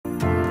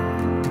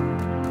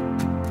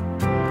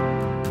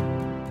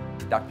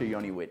Dr.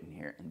 Yoni Witten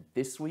here, and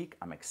this week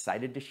I'm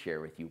excited to share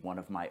with you one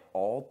of my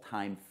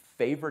all-time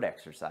favorite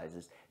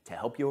exercises to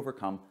help you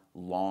overcome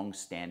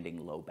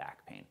long-standing low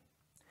back pain.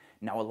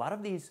 Now, a lot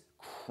of these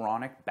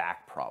chronic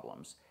back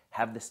problems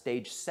have the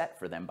stage set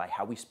for them by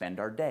how we spend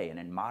our day, and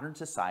in modern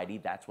society,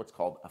 that's what's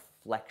called a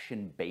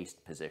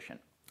flexion-based position.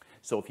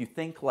 So if you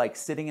think like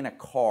sitting in a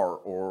car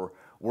or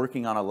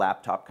working on a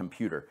laptop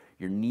computer,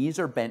 your knees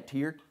are bent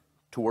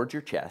towards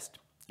your chest,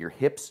 your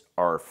hips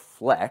are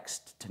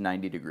flexed to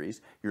 90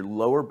 degrees, your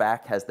lower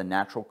back has the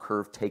natural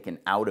curve taken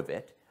out of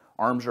it,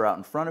 arms are out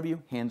in front of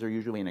you, hands are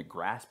usually in a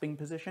grasping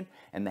position,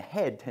 and the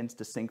head tends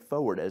to sink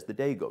forward as the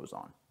day goes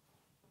on.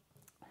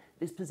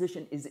 This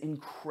position is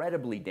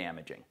incredibly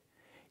damaging.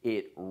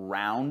 It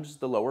rounds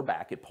the lower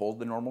back, it pulls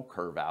the normal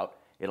curve out,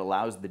 it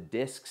allows the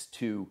discs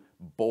to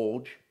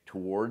bulge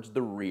towards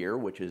the rear,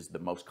 which is the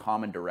most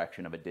common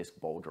direction of a disc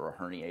bulge or a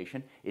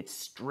herniation. It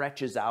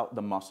stretches out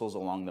the muscles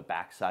along the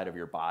backside of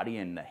your body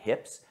and the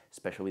hips,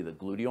 especially the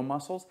gluteal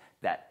muscles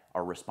that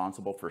are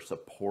responsible for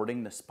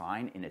supporting the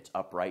spine in its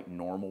upright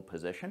normal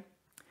position.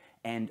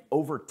 And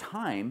over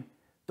time,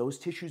 those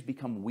tissues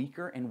become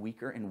weaker and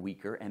weaker and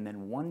weaker, and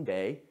then one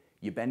day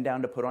you bend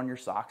down to put on your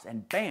socks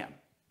and bam,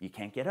 you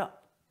can't get up.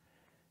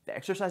 The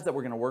exercise that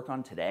we're going to work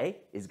on today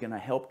is going to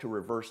help to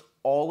reverse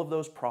all of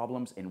those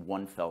problems in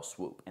one fell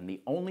swoop. And the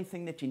only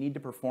thing that you need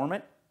to perform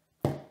it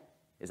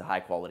is a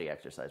high quality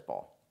exercise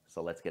ball.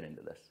 So let's get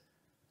into this.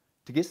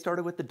 To get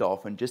started with the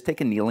dolphin, just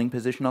take a kneeling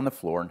position on the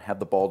floor and have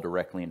the ball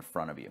directly in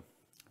front of you.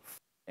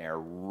 There,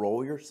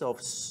 roll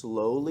yourself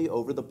slowly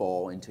over the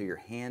ball until your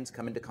hands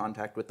come into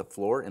contact with the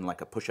floor in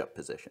like a push-up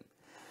position.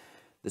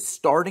 The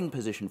starting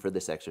position for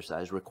this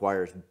exercise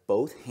requires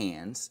both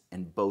hands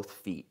and both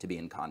feet to be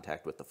in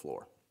contact with the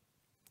floor.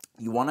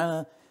 You want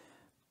to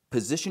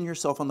position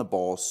yourself on the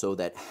ball so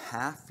that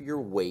half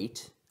your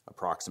weight,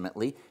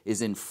 approximately,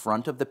 is in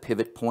front of the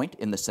pivot point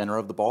in the center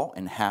of the ball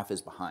and half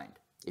is behind.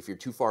 If you're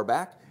too far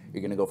back,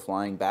 you're going to go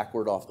flying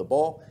backward off the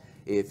ball.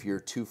 If you're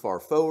too far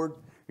forward,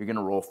 you're going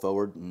to roll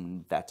forward,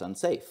 and that's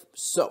unsafe.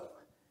 So,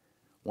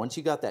 once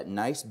you got that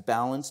nice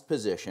balanced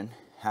position,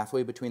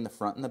 halfway between the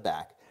front and the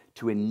back,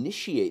 to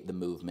initiate the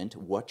movement,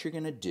 what you're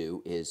going to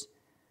do is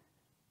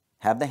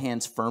have the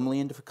hands firmly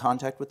into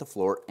contact with the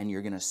floor, and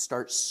you're going to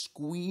start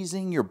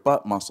squeezing your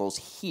butt muscles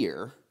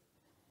here.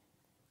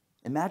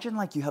 Imagine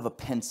like you have a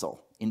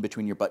pencil in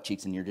between your butt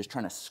cheeks and you're just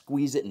trying to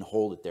squeeze it and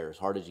hold it there as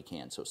hard as you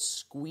can. So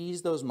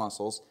squeeze those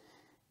muscles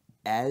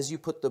as you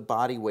put the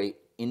body weight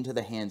into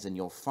the hands, and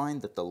you'll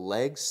find that the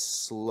legs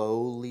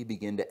slowly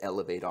begin to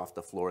elevate off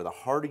the floor. The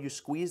harder you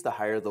squeeze, the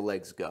higher the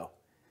legs go.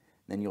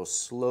 Then you'll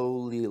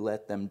slowly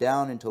let them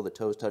down until the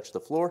toes touch the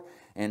floor,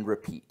 and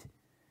repeat.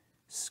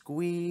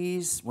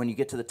 Squeeze. When you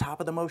get to the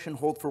top of the motion,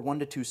 hold for 1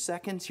 to 2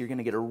 seconds. You're going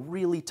to get a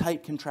really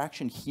tight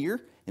contraction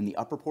here in the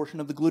upper portion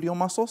of the gluteal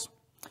muscles.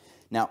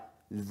 Now,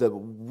 the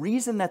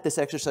reason that this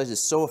exercise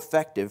is so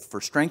effective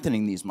for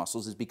strengthening these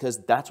muscles is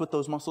because that's what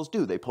those muscles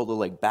do. They pull the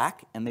leg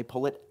back and they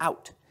pull it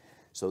out.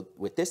 So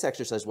with this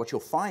exercise, what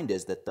you'll find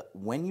is that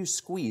when you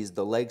squeeze,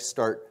 the legs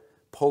start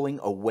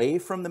pulling away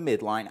from the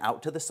midline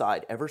out to the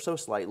side ever so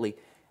slightly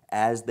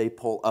as they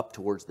pull up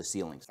towards the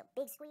ceiling. So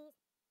big squeeze.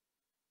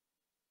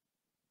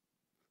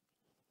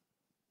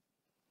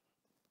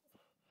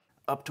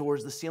 Up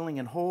towards the ceiling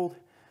and hold,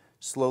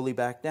 slowly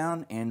back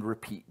down and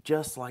repeat,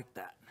 just like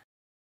that.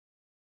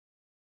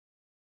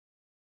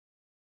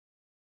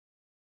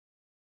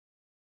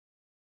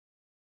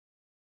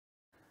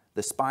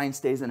 The spine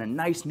stays in a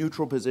nice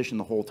neutral position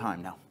the whole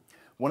time. Now,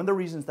 one of the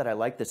reasons that I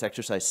like this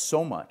exercise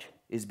so much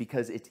is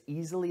because it's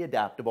easily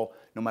adaptable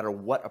no matter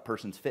what a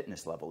person's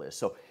fitness level is.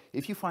 So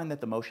if you find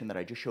that the motion that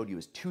I just showed you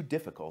is too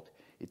difficult,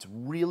 it's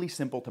really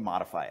simple to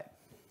modify it.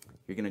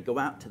 You're going to go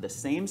out to the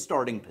same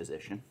starting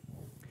position,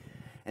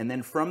 and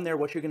then from there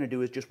what you're going to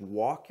do is just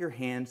walk your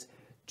hands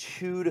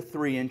 2 to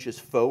 3 inches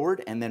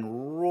forward and then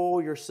roll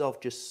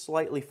yourself just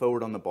slightly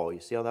forward on the ball. You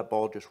see how that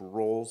ball just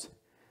rolls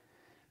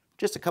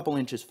just a couple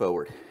inches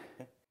forward.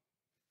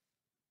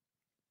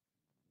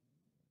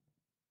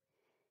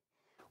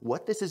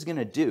 What this is going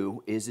to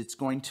do is it's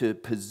going to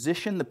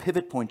position the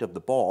pivot point of the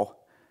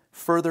ball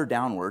further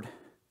downward,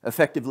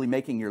 effectively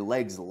making your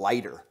legs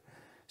lighter.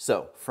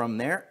 So from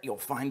there, you'll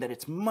find that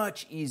it's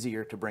much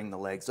easier to bring the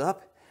legs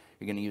up.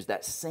 You're going to use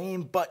that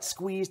same butt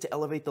squeeze to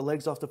elevate the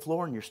legs off the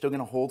floor, and you're still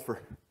going to hold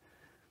for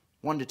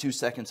 1 to 2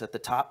 seconds at the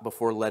top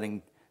before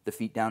letting the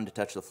feet down to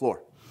touch the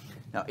floor.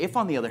 Now, if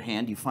on the other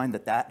hand, you find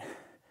that that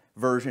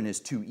version is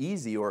too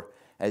easy, or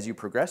as you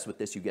progress with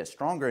this, you get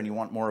stronger and you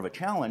want more of a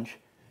challenge,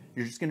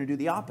 you're just going to do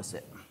the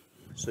opposite.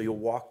 So you'll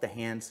walk the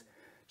hands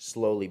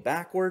slowly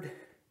backward.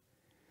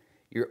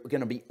 You're going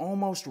to be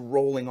almost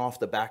rolling off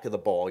the back of the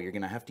ball. You're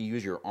going to have to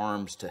use your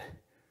arms to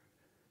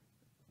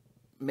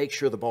make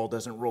sure the ball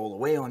doesn't roll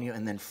away on you.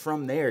 And then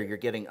from there, you're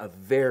getting a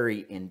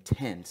very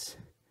intense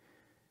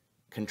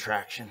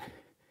contraction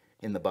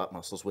in the butt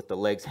muscles with the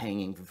legs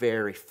hanging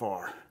very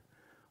far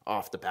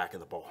off the back of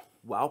the ball.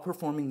 While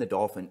performing the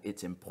dolphin,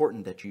 it's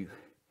important that you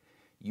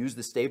use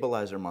the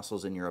stabilizer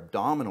muscles in your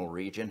abdominal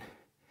region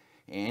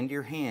and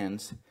your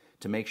hands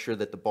to make sure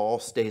that the ball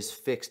stays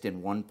fixed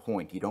in one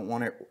point. You don't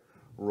want it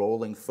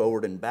rolling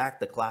forward and back.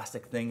 The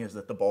classic thing is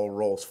that the ball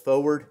rolls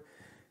forward.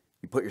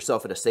 You put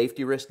yourself at a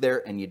safety risk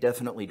there, and you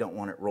definitely don't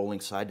want it rolling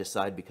side to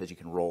side because you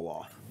can roll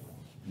off.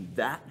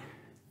 That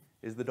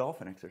is the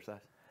dolphin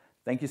exercise.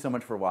 Thank you so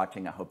much for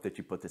watching. I hope that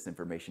you put this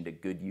information to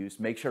good use.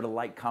 Make sure to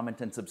like,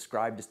 comment, and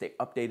subscribe to stay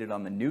updated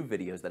on the new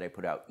videos that I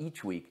put out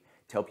each week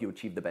to help you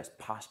achieve the best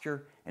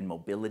posture and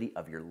mobility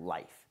of your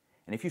life.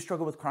 And if you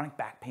struggle with chronic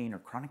back pain or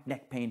chronic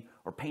neck pain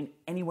or pain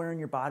anywhere in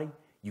your body,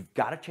 you've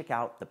got to check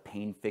out the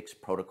Pain Fix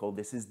Protocol.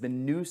 This is the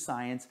new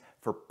science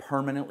for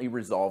permanently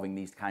resolving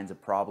these kinds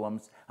of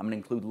problems. I'm going to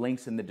include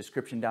links in the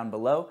description down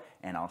below,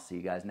 and I'll see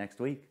you guys next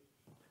week.